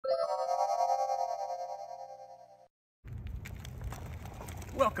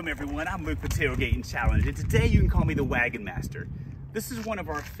Welcome everyone, I'm Luke with Tailgating Challenge, and today you can call me the Wagon Master. This is one of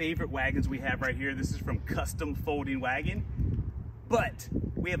our favorite wagons we have right here. This is from Custom Folding Wagon, but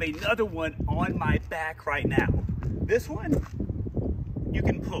we have another one on my back right now. This one, you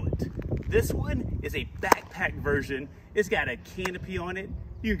can pull it. This one is a backpack version. It's got a canopy on it.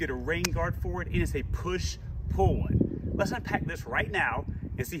 You can get a rain guard for it, and it's a push-pull one. Let's unpack this right now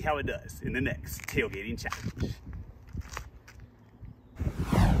and see how it does in the next Tailgating Challenge.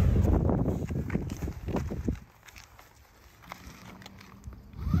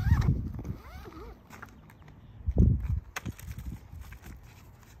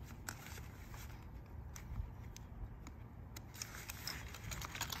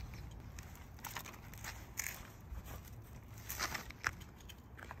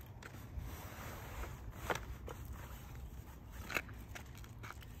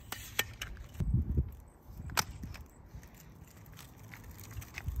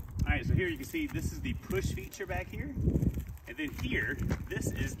 All right, so here you can see this is the push feature back here. And then here,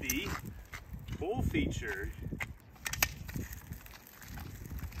 this is the pull feature.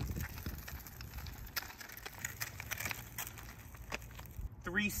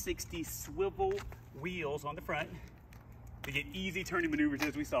 .360 swivel wheels on the front to get easy turning maneuvers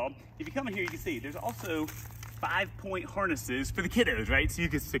as we saw. If you come in here, you can see there's also 5-point harnesses for the kiddos, right? So you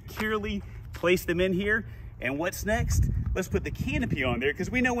can securely place them in here. And what's next? Let's put the canopy on there because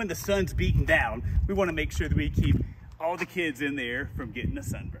we know when the sun's beating down, we want to make sure that we keep all the kids in there from getting a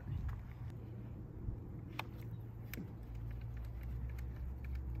sunburn.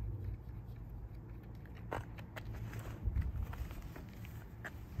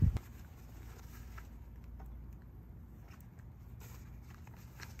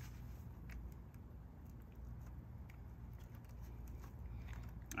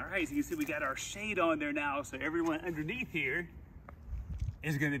 All right, so you can see we got our shade on there now, so everyone underneath here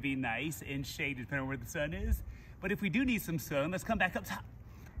is gonna be nice and shaded depending on where the sun is. But if we do need some sun, let's come back up top.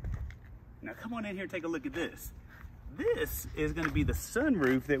 Now come on in here and take a look at this. This is gonna be the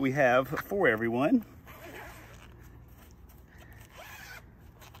sunroof that we have for everyone.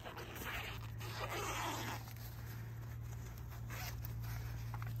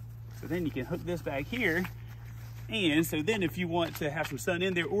 So then you can hook this back here. And so then if you want to have some sun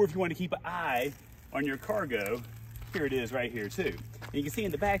in there, or if you want to keep an eye on your cargo, here it is right here too. And you can see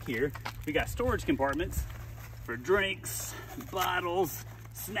in the back here, we got storage compartments for drinks, bottles,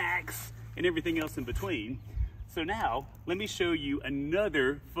 snacks, and everything else in between. So now, let me show you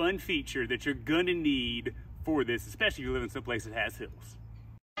another fun feature that you're gonna need for this, especially if you live in some place that has hills.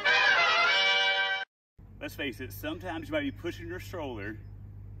 Let's face it, sometimes you might be pushing your stroller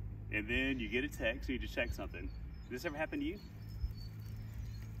and then you get a text, you need to check something. Did this ever happen to you?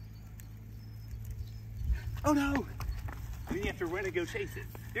 Oh no! And then you have to run and go chase it.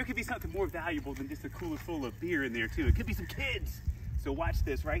 There could be something more valuable than just a cooler full of beer in there too. It could be some kids. So watch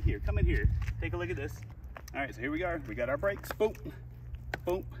this right here. Come in here. Take a look at this. All right, so here we are. We got our brakes. Boom,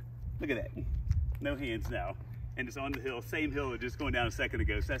 boom. Look at that. No hands now. And it's on the hill, same hill just going down a second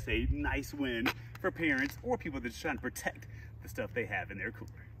ago. So that's a nice win for parents or people that are just trying to protect the stuff they have in their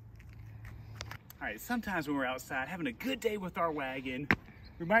cooler. All right, sometimes when we're outside having a good day with our wagon,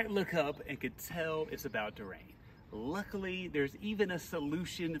 we might look up and could tell it's about to rain. Luckily, there's even a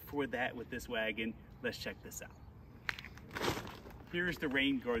solution for that with this wagon. Let's check this out. Here's the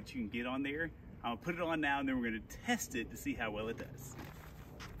rain guard that you can get on there. I'm gonna put it on now and then we're gonna test it to see how well it does.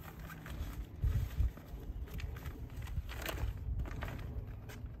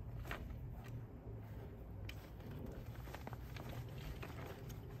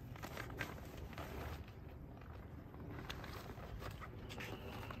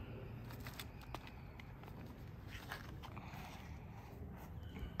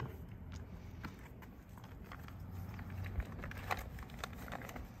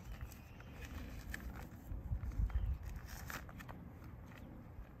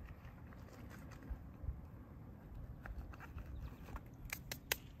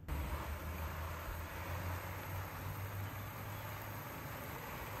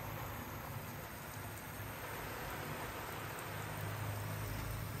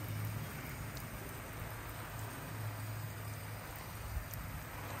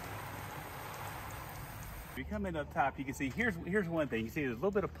 If you come in up top, you can see, here's one thing. You see there's a little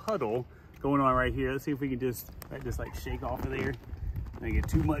bit of puddle going on right here. Let's see if we can just like shake off of there. Don't get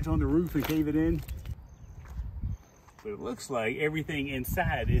too much on the roof and cave it in. But it looks like everything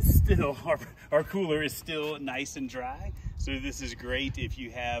inside is still, our cooler is still nice and dry. So this is great if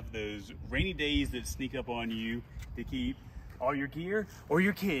you have those rainy days that sneak up on you to keep all your gear or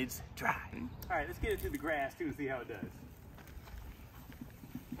your kids dry. All right, let's get it through the grass too and see how it does.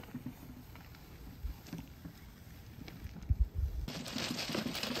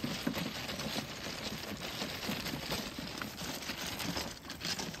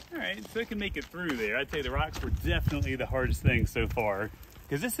 right, so it can make it through there. I'd say the rocks were definitely the hardest thing so far,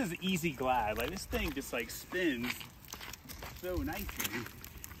 because this is easy glide. Like this thing just like spins so nicely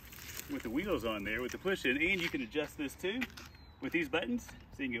with the wheels on there, with the push in, and you can adjust this too with these buttons.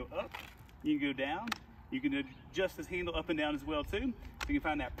 So you can go up, you can go down, you can adjust this handle up and down as well too. So you can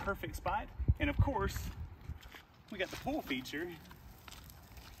find that perfect spot. And of course, we got the pull feature,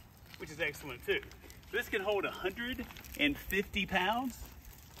 which is excellent too. This can hold 150 pounds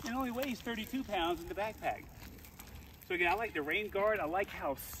and only weighs 32 pounds in the backpack. So again, I like the rain guard. I like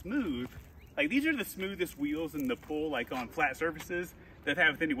how smooth, like these are the smoothest wheels in the pull, like on flat surfaces that I've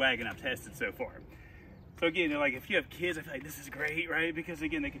had with any wagon I've tested so far. So again, like if you have kids, I feel like this is great, right? Because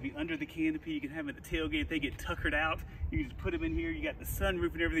again, they can be under the canopy, you can have them at the tailgate, they get tuckered out, you can just put them in here, you got the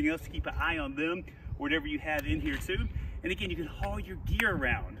sunroof and everything else to keep an eye on them, whatever you have in here too. And again, you can haul your gear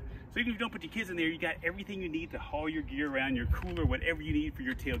around. So even if you don't put your kids in there, you got everything you need to haul your gear around, your cooler, whatever you need for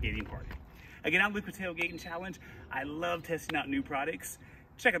your tailgating party. Again, I'm Luke with Tailgating Challenge. I love testing out new products.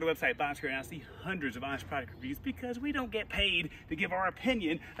 Check out the website, bottom screen, and see hundreds of honest product reviews because we don't get paid to give our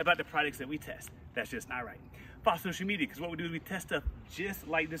opinion about the products that we test. That's just not right. Follow social media, because what we do is we test stuff just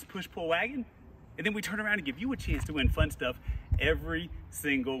like this push-pull wagon, and then we turn around and give you a chance to win fun stuff every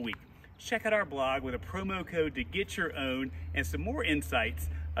single week. Check out our blog with a promo code to get your own and some more insights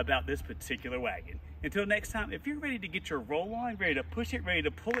about this particular wagon. Until next time, if you're ready to get your roll on, ready to push it, ready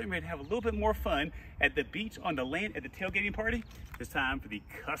to pull it, and ready to have a little bit more fun at the beach, on the land, at the tailgating party, it's time for the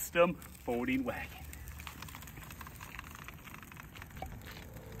Custom Folding Wagon.